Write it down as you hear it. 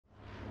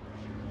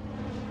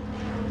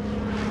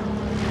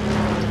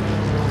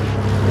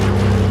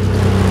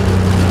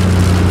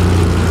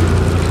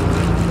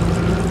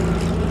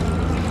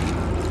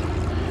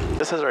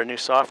new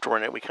software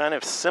in it, we kind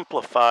of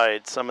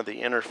simplified some of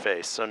the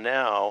interface. So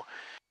now,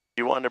 if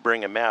you want to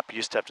bring a map, you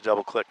used to have to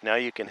double click. Now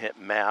you can hit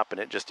map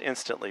and it just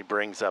instantly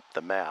brings up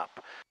the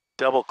map.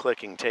 Double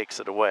clicking takes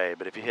it away,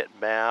 but if you hit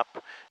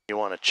map, you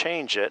want to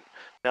change it,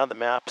 now the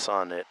map's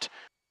on it.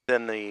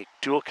 Then the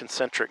dual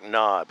concentric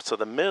knob. So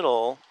the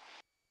middle,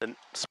 the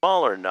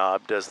smaller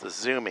knob does the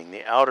zooming.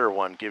 The outer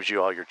one gives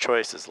you all your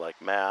choices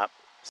like map,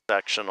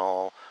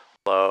 sectional,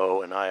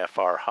 low, and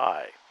IFR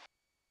high.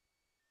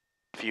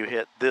 If you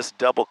hit this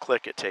double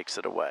click, it takes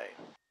it away.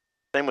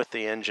 Same with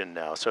the engine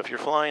now. So if you're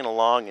flying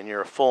along and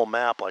you're a full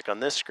map, like on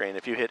this screen,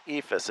 if you hit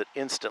EFIS, it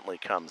instantly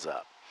comes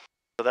up.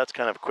 So that's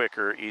kind of a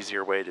quicker,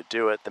 easier way to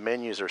do it. The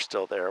menus are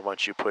still there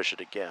once you push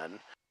it again.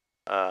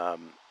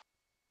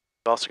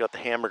 We've also got the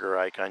hamburger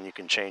icon. You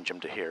can change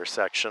them to here,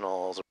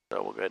 sectionals. So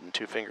we'll go ahead and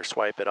two-finger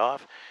swipe it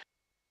off.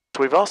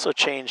 So we've also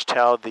changed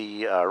how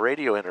the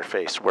radio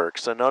interface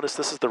works. So notice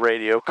this is the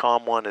radio.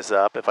 COM 1 is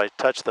up. If I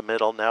touch the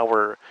middle, now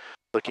we're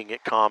looking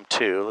at COM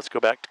 2. Let's go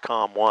back to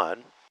COM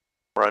 1.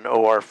 We're on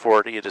OR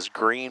 40. It is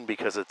green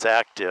because it's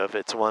active.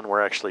 It's one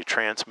we're actually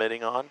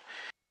transmitting on.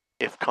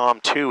 If COM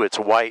 2, it's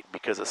white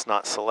because it's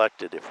not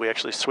selected. If we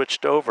actually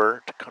switched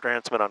over to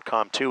transmit on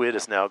COM 2, it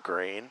is now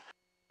green.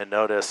 And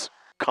notice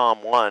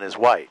COM 1 is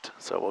white.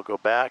 So we'll go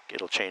back.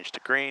 It'll change to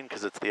green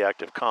because it's the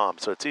active COM.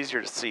 So it's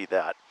easier to see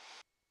that.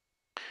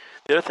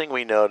 The other thing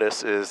we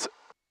notice is,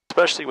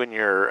 especially when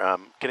you're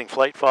getting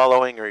flight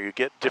following or you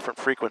get different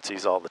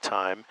frequencies all the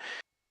time,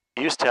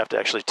 you used to have to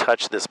actually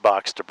touch this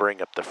box to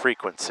bring up the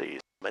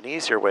frequencies. An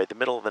easier way, the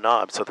middle of the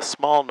knob. So the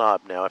small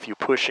knob now, if you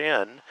push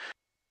in,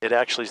 it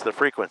actually is the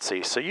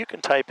frequency. So you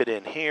can type it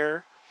in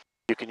here.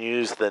 You can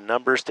use the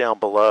numbers down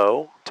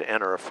below to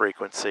enter a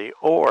frequency.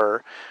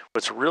 Or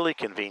what's really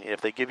convenient, if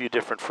they give you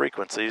different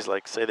frequencies,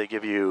 like say they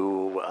give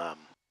you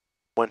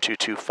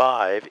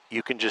 1225,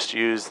 you can just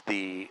use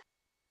the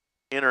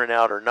inner and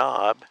outer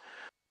knob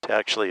to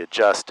actually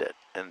adjust it.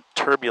 And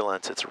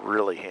turbulence, it's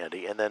really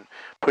handy. And then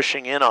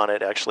pushing in on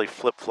it actually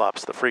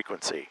flip-flops the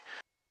frequency.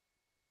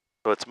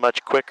 So it's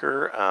much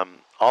quicker.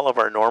 All of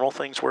our normal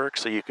things work.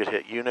 So you could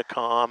hit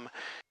Unicom.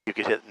 You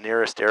could hit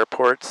nearest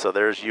airport. So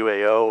there's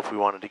UAO. If we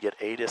wanted to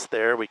get ATIS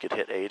there, we could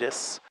hit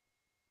ATIS.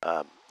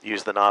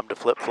 Use the knob to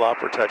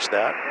flip-flop or touch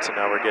that. So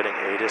now we're getting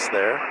ATIS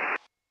there.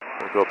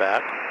 We'll go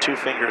back. Two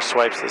fingers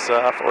swipes this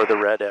off, or the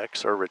red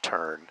X, or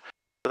return.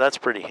 So that's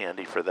pretty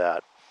handy for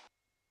that.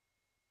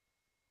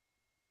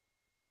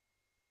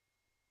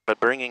 But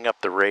bringing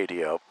up the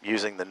radio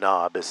using the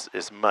knob is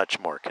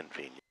much more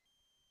convenient.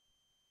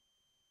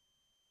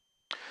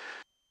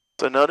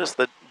 So notice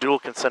the dual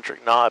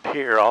concentric knob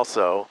here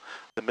also.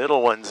 The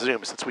middle one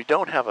zooms. Since we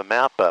don't have a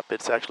map up,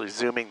 it's actually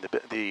zooming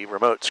the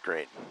remote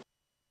screen.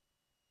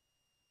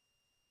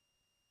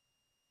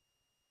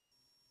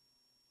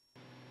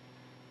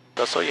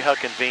 I'll show you how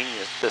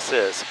convenient this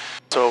is.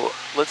 So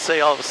let's say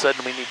all of a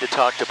sudden we need to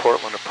talk to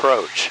Portland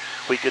Approach.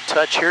 We could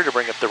touch here to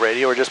bring up the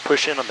radio or just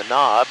push in on the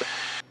knob.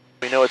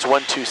 We know it's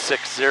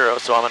 1260,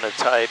 so I'm going to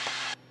type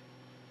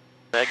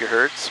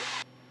megahertz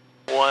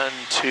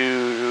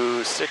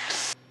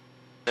 126,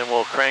 then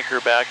we'll crank her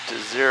back to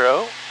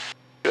 0.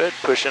 Good,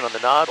 push in on the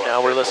knob.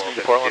 Now we're listening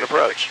to Portland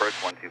Approach.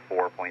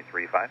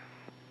 124.35.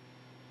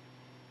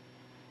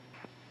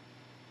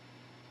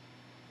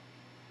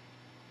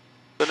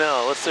 So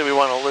now, let's say we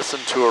want to listen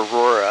to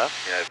Aurora.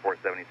 United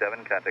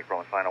 477, contact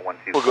Portland final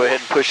 124. We'll go ahead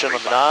and push in on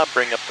the knob,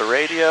 bring up the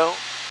radio.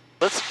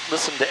 Let's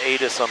listen to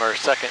ATIS on our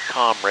second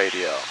COM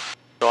radio.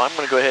 So I'm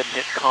going to go ahead and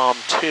hit COM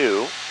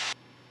 2,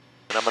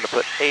 and I'm going to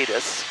put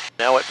ATIS.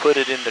 Now it put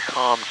it into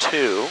COM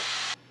 2.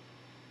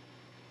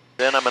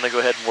 Then I'm going to go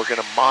ahead and we're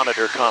going to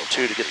monitor COM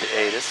 2 to get the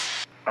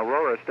ATIS.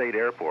 Aurora State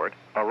Airport,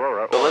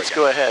 Aurora, So let's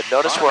go ahead.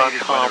 Notice we're on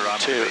COM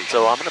 2.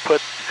 So I'm going to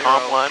put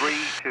COM 1.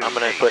 I'm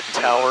going to put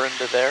tower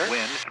into there.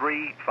 Wind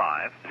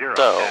 350.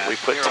 So we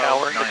put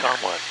tower into COM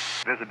 1.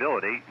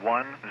 Visibility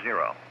 10.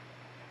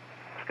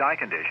 Sky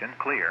condition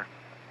clear.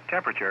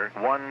 Temperature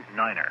 19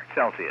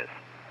 Celsius.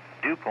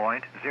 Dew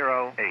point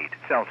 08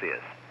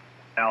 Celsius.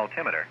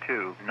 Altimeter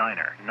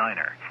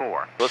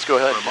 2994. Let's go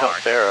ahead and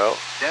help Barrow.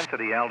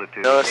 Density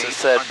altitude. Notice it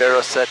said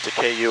Barrow set to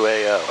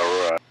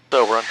KUAO.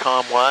 So we're on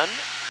COM 1.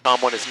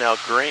 COM 1 is now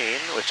green,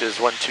 which is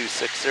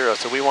 1260.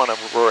 So we want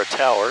Aurora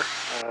Tower.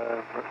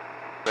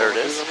 There it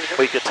is.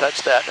 We could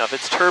touch that. Now if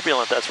it's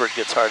turbulent, that's where it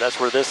gets hard. That's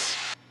where this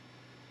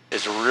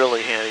is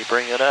really handy.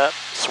 Bring it up,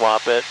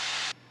 swap it,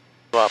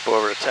 swap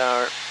over to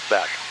tower,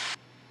 back.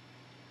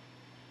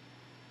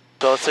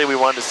 So let's say we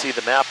wanted to see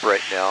the map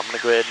right now. I'm going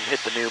to go ahead and hit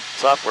the new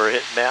software,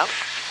 hit map.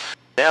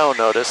 Now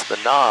notice the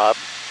knob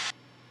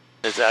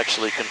is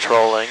actually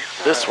controlling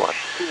this one.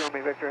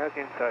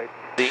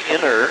 The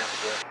inner,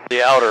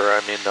 the outer,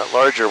 the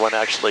larger one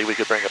actually, we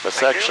could bring up a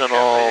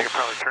sectional,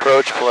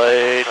 approach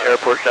plate,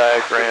 airport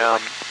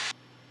diagram.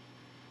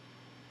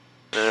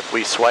 And if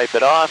we swipe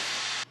it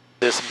off,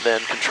 this then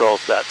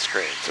controls that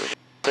screen. So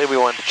say we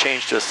wanted to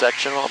change to a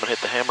sectional, I'm going to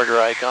hit the hamburger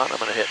icon, I'm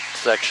going to hit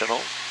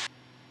sectional.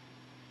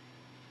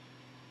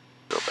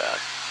 Go back.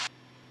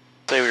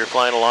 Say we were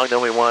flying along,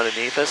 then we wanted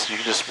an EFIS. You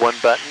can just one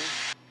button,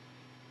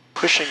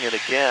 pushing it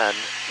again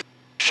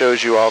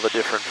shows you all the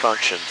different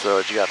functions. So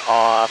you got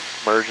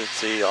off,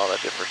 emergency, all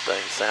that different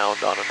things,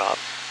 sound on and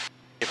off.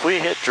 If we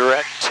hit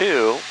direct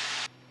 2,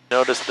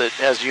 notice that it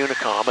has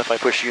Unicom. If I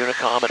push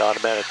Unicom, it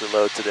automatically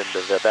loads it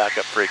into the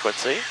backup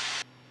frequency.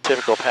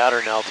 Typical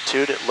pattern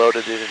altitude, it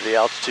loaded it into the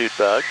altitude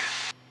bug.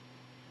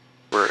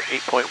 We're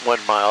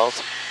 8.1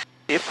 miles.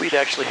 If we'd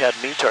actually had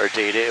METAR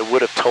data, it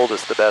would have told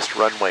us the best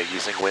runway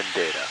using wind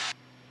data.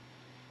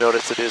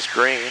 Notice it is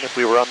green. If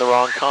we were on the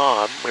wrong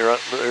comm,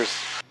 there's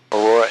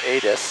Aurora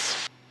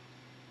ATIS.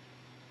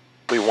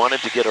 If we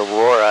wanted to get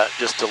Aurora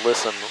just to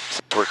listen,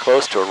 since we're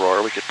close to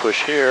Aurora, we could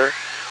push here.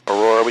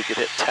 Aurora, we could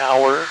hit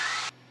tower,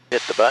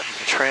 hit the button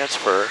to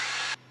transfer.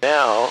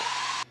 Now,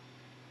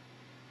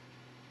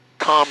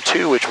 comm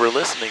 2, which we're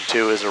listening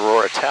to, is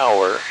Aurora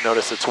Tower.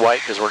 Notice it's white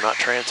because we're not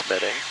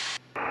transmitting.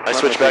 I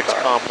switch back to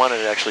comm 1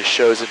 and it actually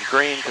shows in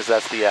green because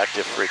that's the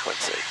active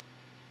frequency.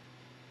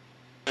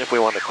 If we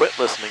want to quit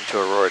listening to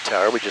Aurora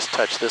Tower, we just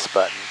touch this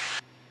button.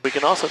 We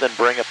can also then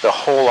bring up the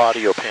whole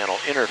audio panel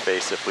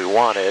interface if we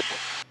wanted.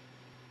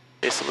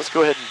 Okay, so let's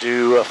go ahead and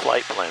do a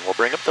flight plan. We'll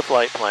bring up the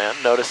flight plan.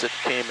 Notice it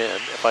came in.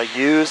 If I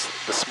use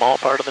the small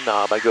part of the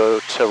knob, I go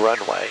to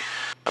runway.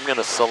 I'm going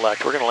to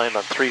select, we're going to land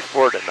on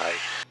 3-4 tonight.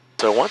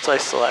 So once I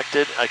select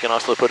it, I can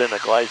also put in a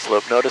glide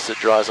slope. Notice it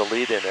draws a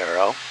lead-in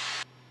arrow.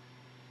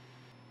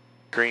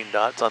 Green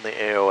dots on the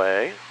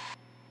AOA.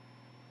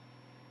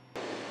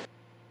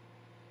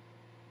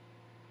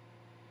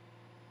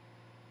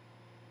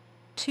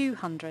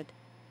 $200.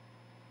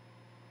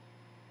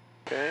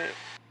 Okay,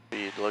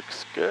 speed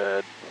looks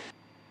good.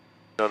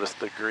 Notice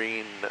the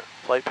green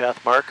flight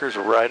path markers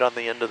right on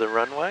the end of the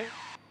runway.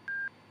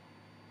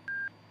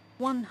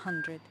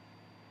 100.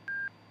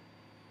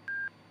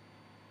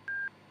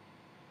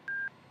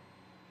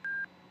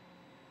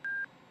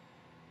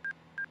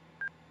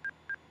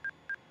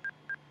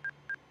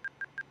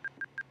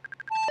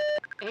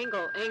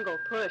 Angle,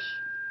 push.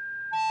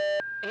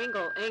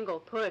 Angle,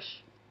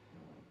 push.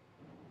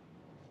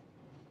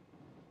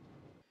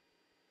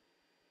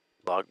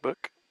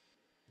 Logbook.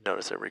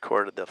 Notice it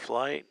recorded the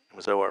flight. It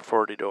was OR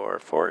 40 to OR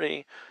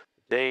 40.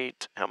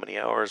 Date, how many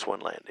hours, when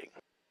landing.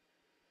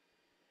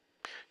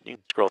 You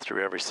can scroll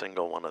through every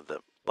single one of the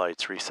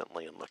flights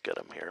recently and look at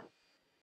them here.